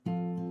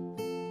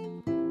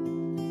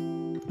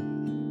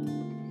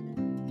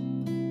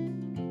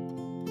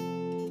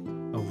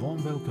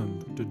warm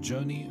welcome to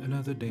journey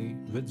another day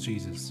with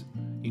Jesus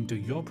into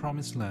your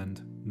promised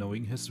land,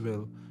 knowing His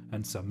will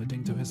and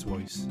submitting to His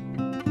voice.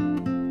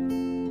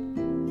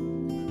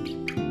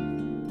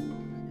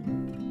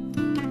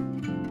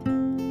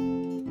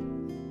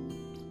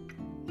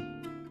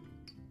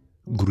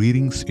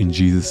 Greetings in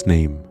Jesus'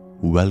 name.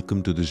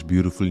 Welcome to this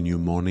beautiful new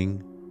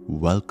morning.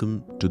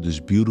 Welcome to this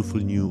beautiful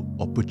new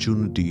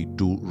opportunity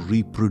to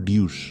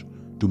reproduce,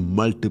 to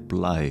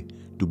multiply,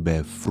 to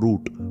bear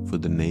fruit for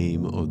the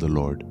name of the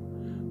Lord.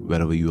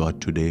 Wherever you are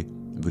today,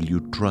 will you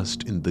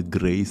trust in the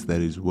grace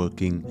that is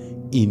working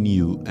in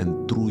you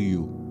and through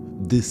you?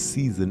 This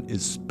season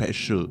is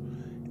special.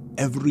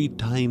 Every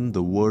time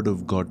the Word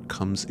of God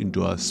comes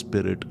into our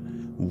spirit,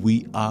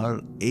 we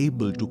are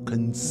able to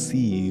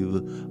conceive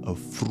a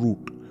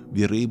fruit.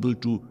 We are able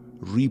to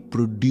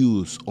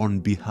reproduce on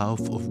behalf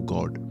of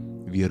God.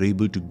 We are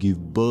able to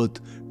give birth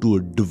to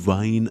a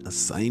divine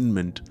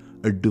assignment,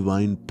 a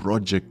divine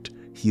project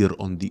here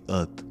on the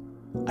earth.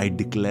 I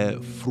declare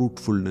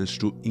fruitfulness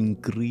to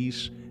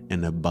increase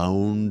and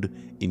abound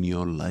in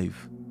your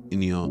life,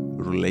 in your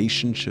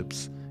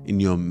relationships, in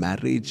your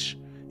marriage,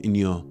 in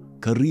your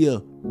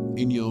career,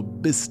 in your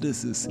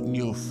businesses, in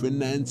your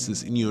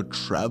finances, in your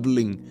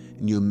traveling,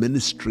 in your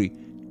ministry.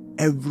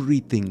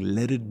 Everything,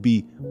 let it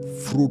be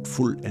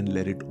fruitful and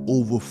let it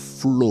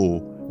overflow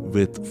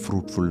with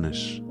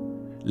fruitfulness.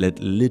 Let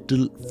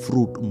little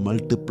fruit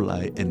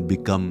multiply and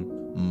become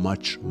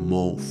much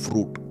more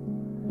fruit.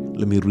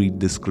 Let me read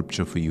this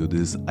scripture for you.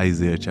 This is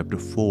Isaiah chapter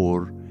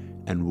 4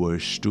 and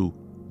verse 2.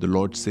 The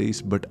Lord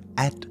says, "But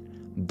at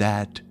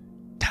that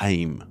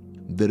time,"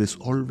 there is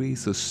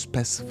always a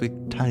specific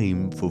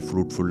time for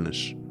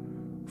fruitfulness.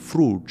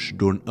 Fruits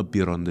don't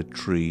appear on the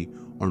tree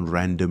on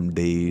random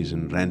days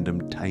and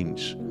random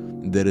times.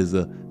 There is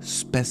a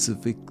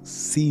specific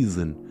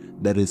season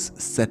that is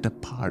set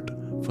apart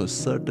for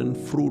certain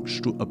fruits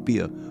to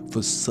appear,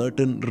 for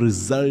certain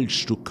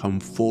results to come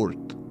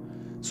forth.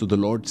 So the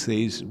Lord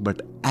says,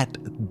 "But at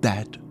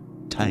that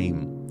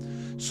time."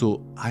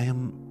 So I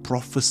am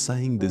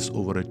prophesying this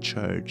over a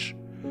church,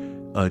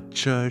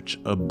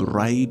 a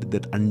bride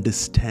that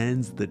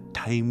understands the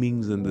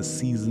timings and the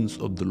seasons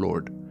of the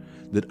Lord,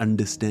 that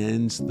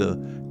understands the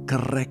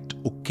correct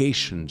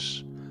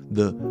occasions,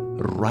 the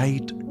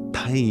right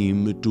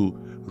time to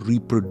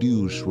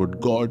reproduce what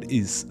God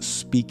is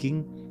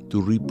speaking,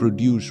 to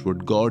reproduce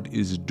what God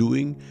is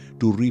doing,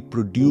 to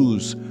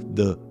reproduce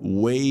the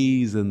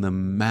ways and the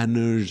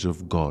manners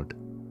of God.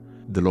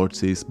 The Lord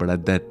says, "But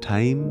at that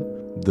time,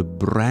 the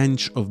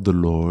branch of the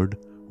Lord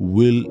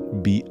will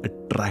be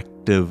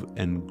attractive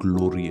and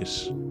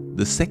glorious."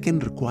 The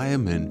second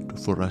requirement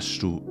for us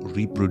to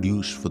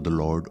reproduce for the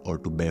Lord or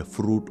to bear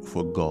fruit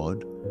for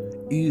God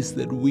is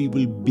that we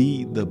will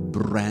be the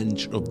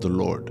branch of the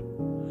Lord.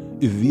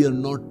 If we are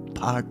not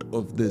part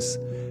of this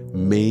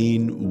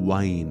main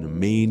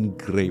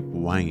grape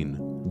wine,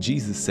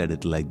 Jesus said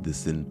it like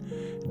this in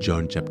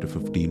John chapter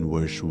 15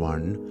 verse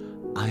 1,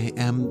 "I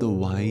am the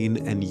vine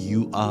and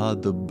you are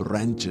the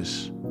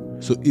branches."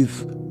 So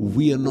if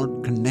we are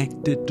not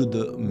connected to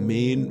the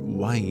main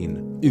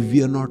vine, if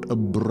we are not a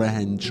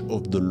branch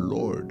of the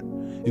Lord,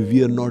 if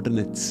we are not an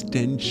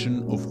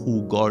extension of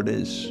who God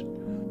is,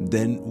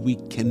 then we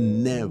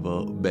can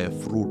never bear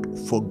fruit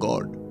for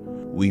God.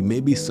 We may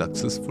be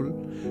successful,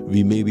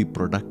 we may be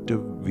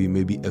productive, we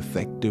may be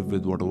effective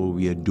with whatever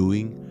we are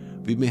doing,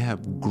 we may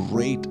have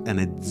great and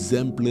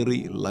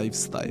exemplary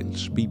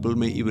lifestyles, people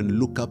may even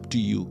look up to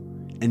you,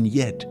 and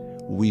yet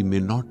we may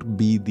not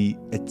be the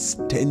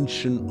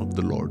extension of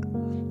the Lord.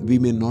 We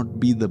may not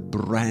be the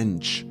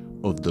branch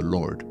of the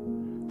Lord.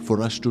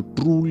 For us to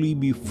truly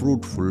be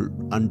fruitful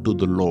unto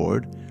the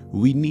Lord,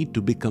 we need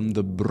to become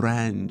the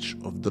branch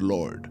of the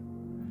Lord.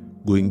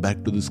 Going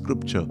back to the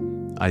scripture,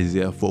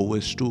 Isaiah 4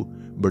 verse 2,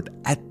 "But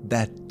at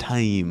that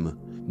time,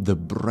 the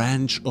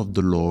branch of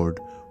the Lord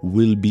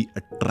will be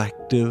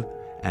attractive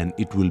and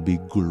it will be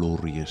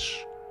glorious."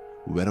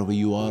 Wherever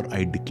you are,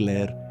 I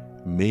declare,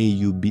 may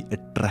you be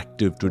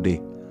attractive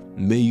today.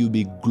 May you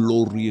be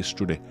glorious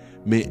today.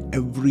 May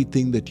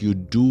everything that you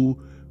do,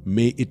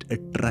 may it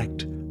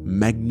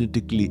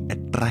magnetically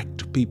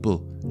attract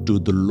people to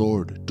the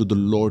Lord, to the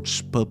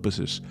Lord's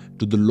purposes,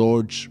 to the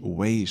Lord's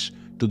ways,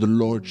 to the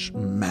Lord's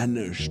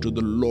manners, to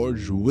the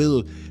Lord's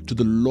will, to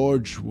the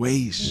Lord's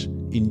ways,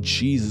 in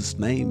Jesus'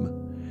 name.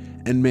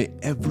 And may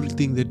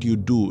everything that you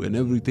do and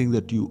everything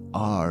that you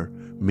are,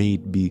 may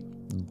it be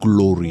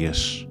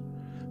glorious.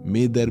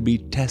 May there be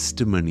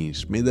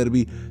testimonies, may there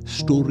be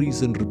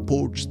stories and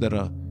reports that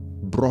are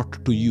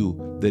brought to you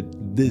that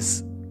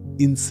this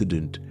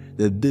incident,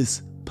 that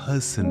this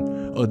person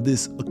or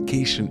this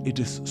occasion, it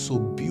is so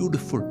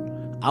beautiful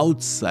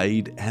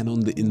outside and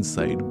on the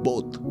inside,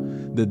 both,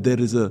 that there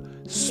is a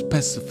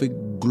specific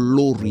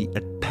glory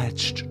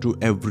attached to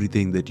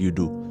everything that you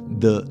do.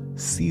 The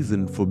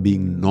season for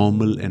being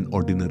normal and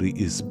ordinary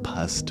is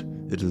past.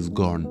 It is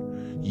gone.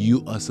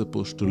 You are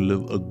supposed to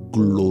live a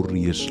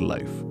glorious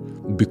life.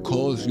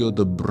 Because you're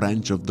the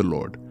branch of the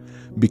Lord,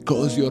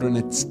 because you're an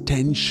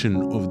extension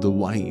of the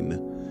vine,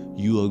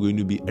 you are going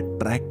to be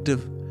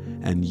attractive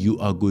and you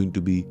are going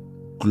to be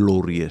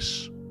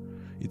glorious.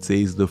 It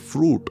says the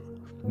fruit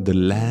the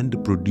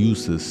land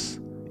produces,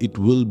 it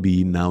will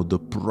be now the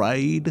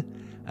pride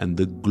and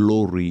the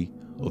glory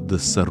of the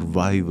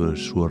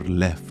survivors who are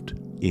left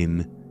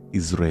in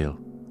Israel.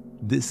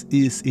 This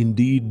is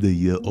indeed the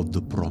year of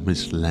the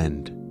promised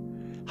land.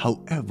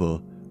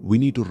 However, we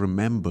need to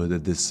remember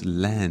that this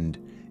land,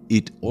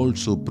 it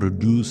also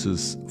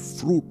produces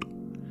fruit.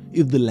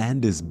 If the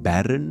land is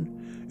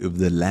barren, if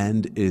the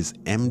land is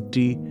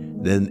empty,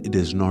 then it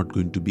is not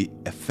going to be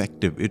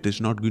effective. It is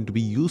not going to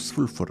be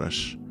useful for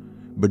us.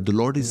 But the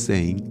Lord is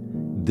saying,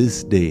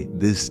 this day,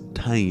 this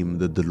time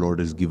that the Lord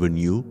has given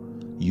you,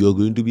 you are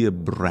going to be a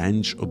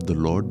branch of the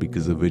Lord,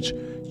 because of which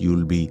you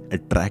will be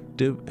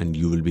attractive and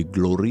you will be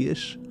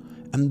glorious.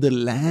 And the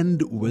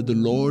land where the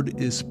Lord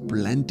is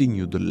planting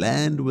you, the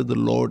land where the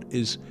Lord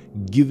is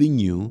giving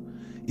you,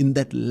 in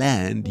that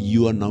land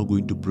you are now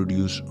going to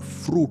produce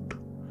fruit.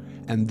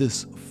 And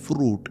this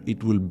fruit,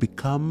 it will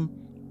become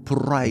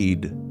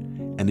pride,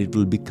 and it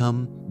will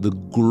become the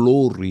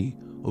glory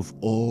of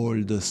all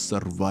the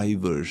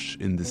survivors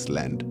in this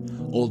land,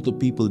 all the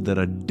people that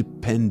are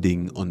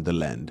depending on the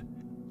land.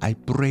 I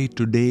pray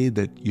today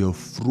that your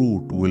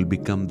fruit will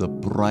become the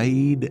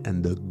pride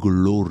and the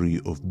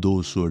glory of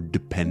those who are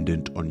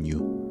dependent on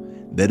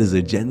you. There is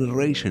a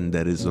generation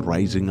that is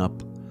rising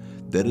up.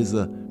 There is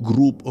a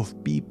group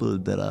of people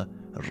that are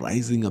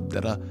rising up.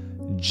 There are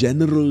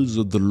generals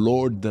of the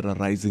Lord that are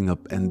rising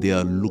up, and they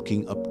are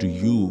looking up to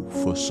you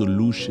for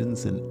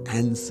solutions and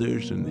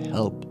answers and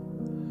help.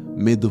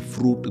 May the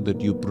fruit that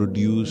you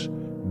produce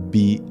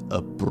be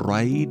a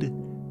pride,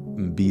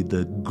 be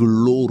the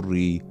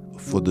glory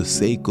for the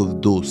sake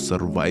of those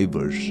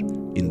survivors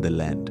in the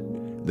land.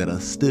 There are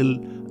still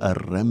a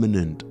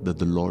remnant that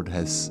the Lord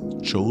has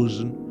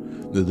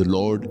chosen, that the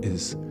Lord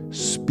is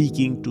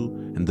speaking to,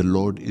 and the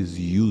Lord is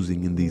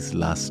using in these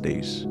last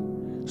days.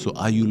 So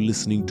are you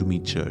listening to me,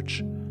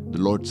 church?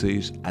 The Lord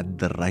says, at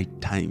the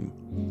right time,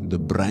 the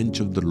branch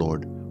of the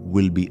Lord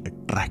will be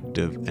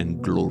attractive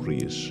and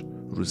glorious.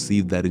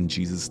 Receive that in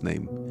Jesus'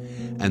 name.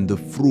 And the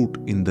fruit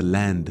in the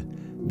land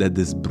that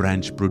this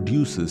branch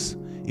produces,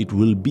 it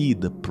will be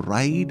the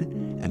pride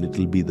and it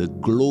will be the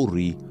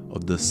glory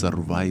of the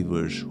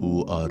survivors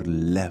who are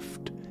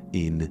left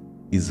in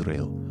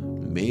Israel.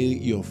 May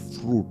your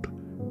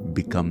fruit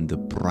become the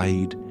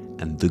pride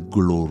and the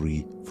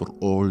glory for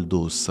all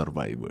those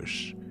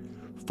survivors.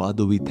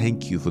 Father, we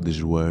thank you for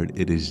this word.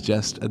 It is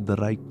just at the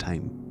right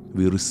time.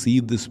 We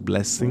receive this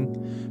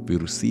blessing. We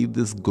receive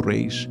this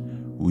grace.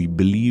 We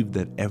believe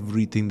that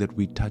everything that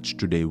we touch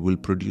today will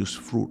produce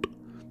fruit,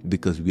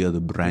 because we are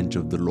the branch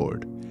of the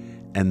Lord.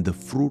 And the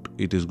fruit,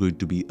 it is going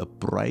to be a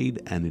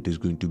pride and it is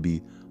going to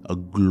be a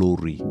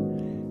glory.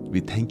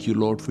 We thank you,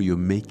 Lord, for you're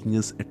making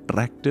us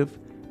attractive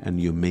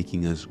and you're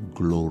making us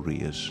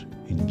glorious.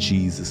 In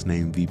Jesus'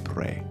 name we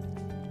pray.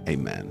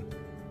 Amen.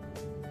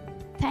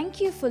 Thank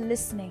you for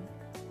listening.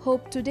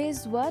 Hope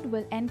today's word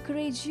will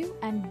encourage you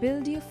and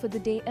build you for the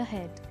day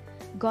ahead.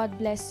 God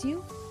bless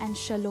you and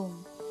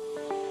shalom.